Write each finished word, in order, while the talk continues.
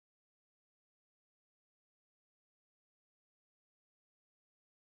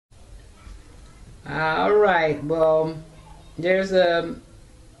All right. Well, there's another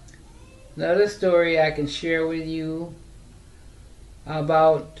story I can share with you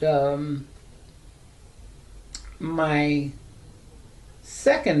about my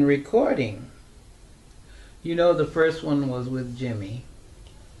second recording. You know, the first one was with Jimmy,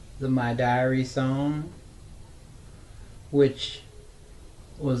 the My Diary song, which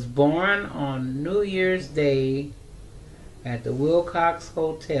was born on New Year's Day at the Wilcox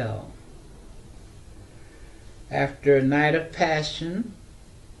Hotel. After a night of passion,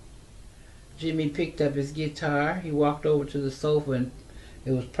 Jimmy picked up his guitar. He walked over to the sofa, and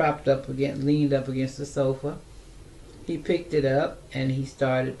it was propped up against, leaned up against the sofa. He picked it up and he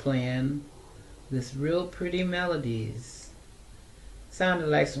started playing this real pretty melodies. Sounded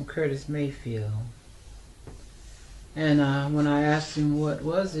like some Curtis Mayfield. And when I asked him what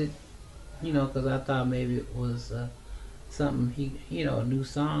was it, you know, because I thought maybe it was something a new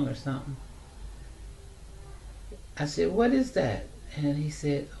song or something. I said, "What is that?" And he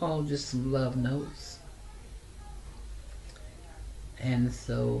said, "Oh, just some love notes." And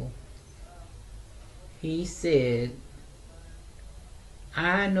so he said,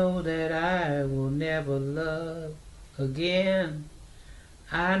 "I know that I will never love again.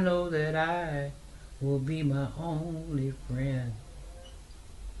 I know that I will be my only friend."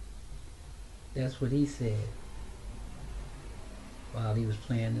 That's what he said while he was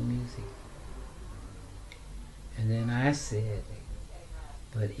playing the music. And then I said,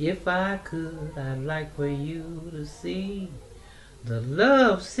 "But if I could, I'd like for you to see the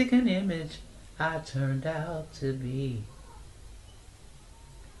love-sicken image I turned out to be."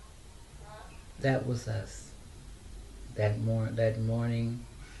 That was us. That morning.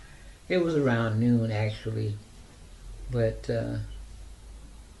 It was around noon, actually. But the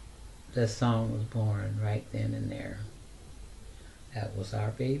song was born right then and there. That was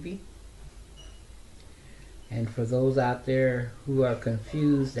our baby. And for those out there who are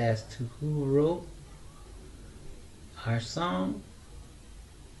confused as to who wrote our song,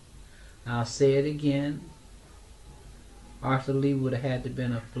 I'll say it again. Arthur Lee would have had to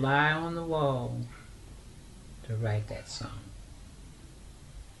been a fly on the wall to write that song.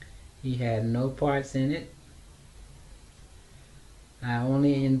 He had no parts in it. I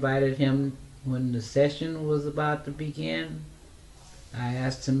only invited him when the session was about to begin. I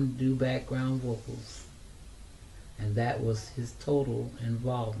asked him to do background vocals, and that was his total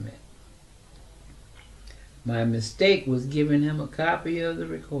involvement. My mistake was giving him a copy of the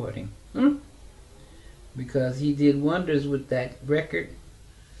recording, because he did wonders with that record.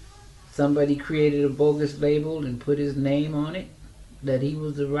 Somebody created a bogus label and put his name on it, that he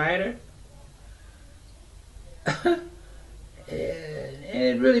was the writer. And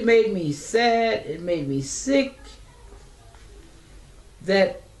it really made me sad. It made me sick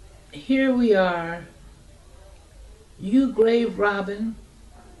that here we are, you grave Robin,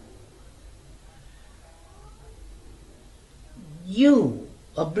 you,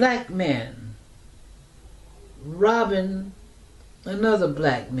 a black man, robbing another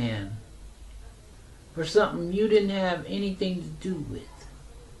black man for something you didn't have anything to do with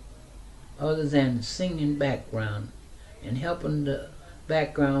other than singing background and helping the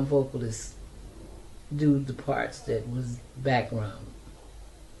background vocalist do the parts that was background.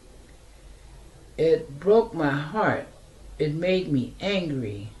 It broke my heart. It made me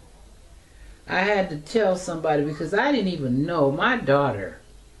angry. I had to tell somebody because I didn't even know. My daughter,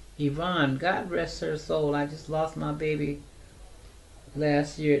 Yvonne, God rest her soul, I just lost my baby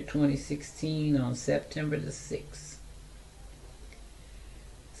last year, 2016, on September the 6th.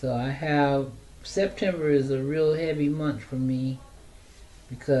 So September is a real heavy month for me,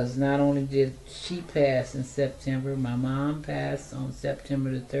 because not only did she pass in September, my mom passed on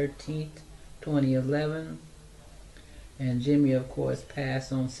September the 13th, 2011, and Jimmy, of course,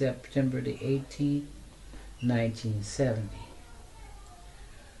 passed on September the 18th, 1970.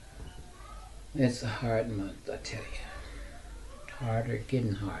 It's a hard month, I tell you. Harder,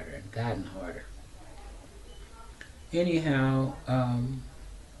 getting harder, and gotten harder. Anyhow,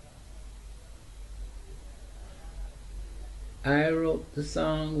 I wrote the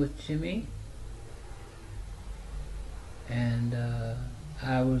song with Jimmy, and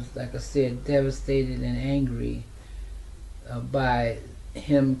I was, like I said, devastated and angry by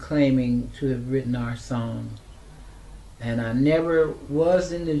him claiming to have written our song. And I never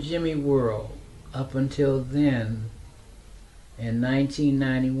was in the Jimmy world up until then, in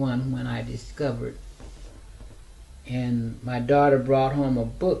 1991, when I discovered. And my daughter brought home a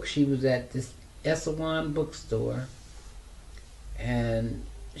book. She was at this Esselwan bookstore, and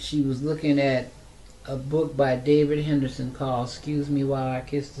she was looking at a book by David Henderson called "Excuse Me While I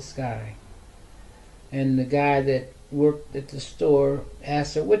Kiss the Sky." And the guy that worked at the store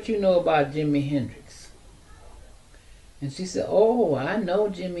asked her, "What you know about Jimi Hendrix?" And she said, "Oh, I know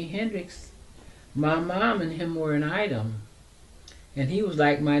Jimi Hendrix. My mom and him were an item. And he was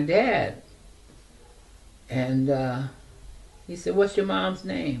like my dad." And he said, "What's your mom's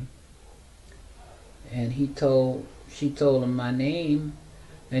name?" And she told him my name.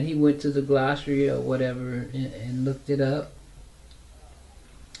 And he went to the glossary or whatever and looked it up.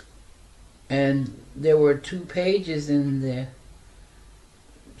 And there were 2 pages in the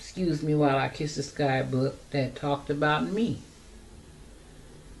Excuse Me While I Kiss the Sky book that talked about me.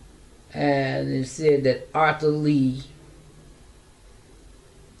 And it said that Arthur Lee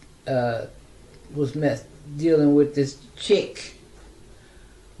was dealing with this chick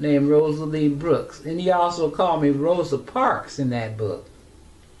named Rosa Lee Brooks. And he also called me Rosa Parks in that book.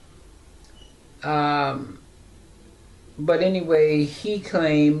 But anyway, he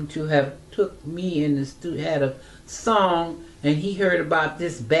claimed to have took me in the studio, had a song, and he heard about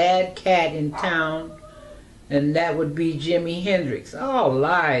this bad cat in town, and that would be Jimi Hendrix. All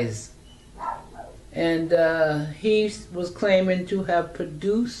lies. And he was claiming to have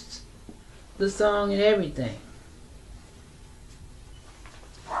produced the song and everything.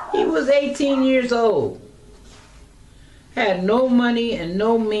 He was 18 years old, had no money and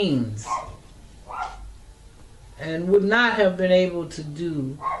no means, and would not have been able to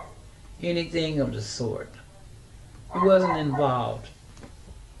do anything of the sort. He wasn't involved.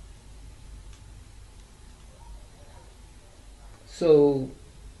 So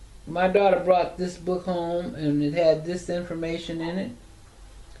my daughter brought this book home, and it had this information in it,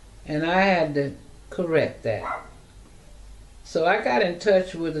 and I had to correct that. So I got in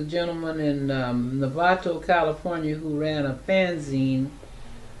touch with a gentleman in Novato, California, who ran a fanzine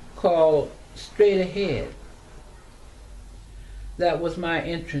called Straight Ahead. That was my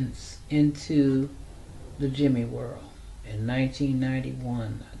entrance into the Jimmy world in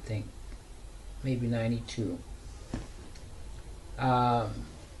 1991, I think, maybe 92.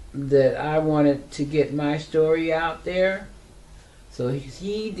 That I wanted to get my story out there. So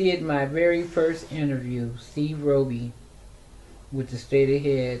he did my very first interview, Steve Roby, with the Straight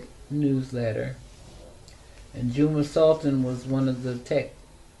Ahead newsletter. And Juma Sultan was one of the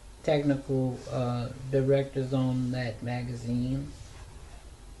technical directors on that magazine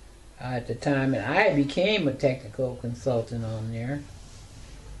at the time, and I became a technical consultant on there.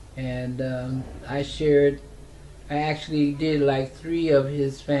 And I actually did like 3 of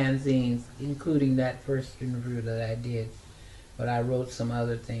his fanzines, including that first interview that I did, but I wrote some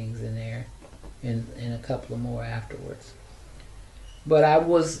other things in there, and a couple of more afterwards. But I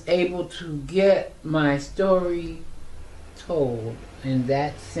was able to get my story told in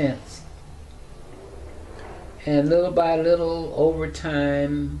that sense. And little by little, over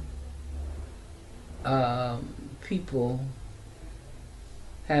time, people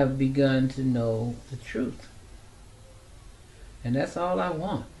have begun to know the truth. And that's all I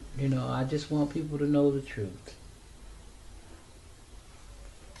want. I just want people to know the truth.